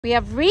We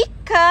have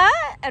Ricca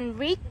and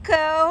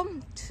Ricco,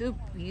 two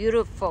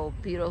beautiful,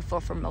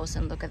 beautiful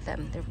Formosan. Look at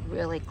them. They're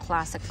really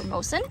classic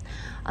Formosan.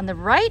 On the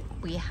right,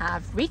 we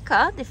have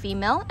Ricca, the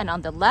female, and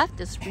on the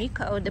left is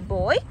Ricco, the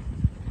boy.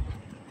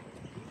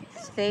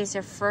 Today is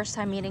their first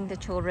time meeting the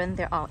children.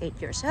 They're all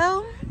 8 years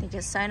old. They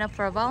just signed up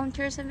for a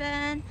volunteers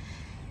event,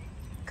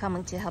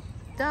 coming to help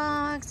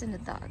dogs, and the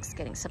dogs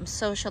getting some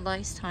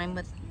socialized time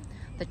with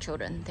the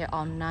children. They're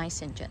all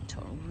nice and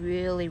gentle,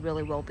 really,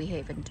 really well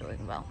behaved and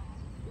doing well.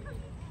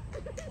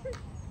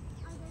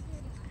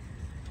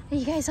 Are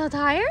you guys all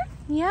tired?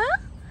 Yeah?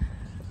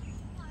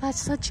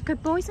 That's such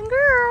good boys and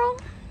girls.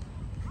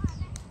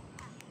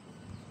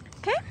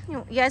 Okay,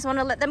 you guys want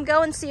to let them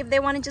go and see if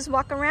they want to just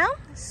walk around?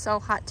 It's so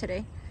hot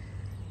today.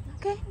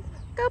 Okay,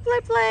 go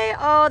play, play.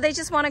 Oh, they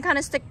just want to kind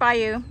of stick by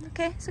you.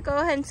 Okay, so go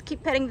ahead and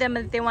keep petting them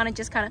if they want to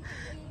just kind of...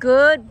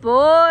 Good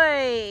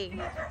boy.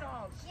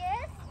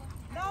 Yes?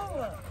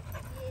 No.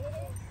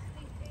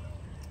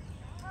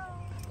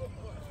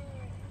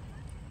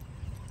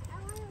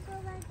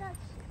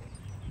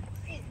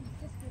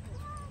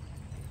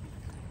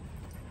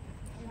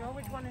 You know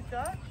which one is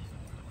Dutch?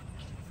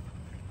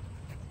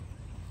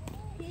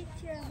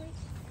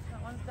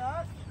 That one's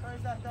Dutch, or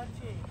is that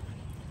Dutchy?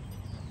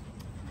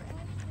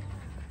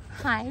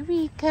 Hi,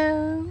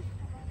 Ricco.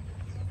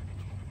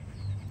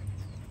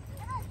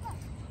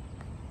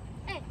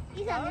 Hey,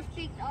 he's on this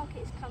big dog.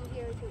 He's come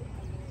here too.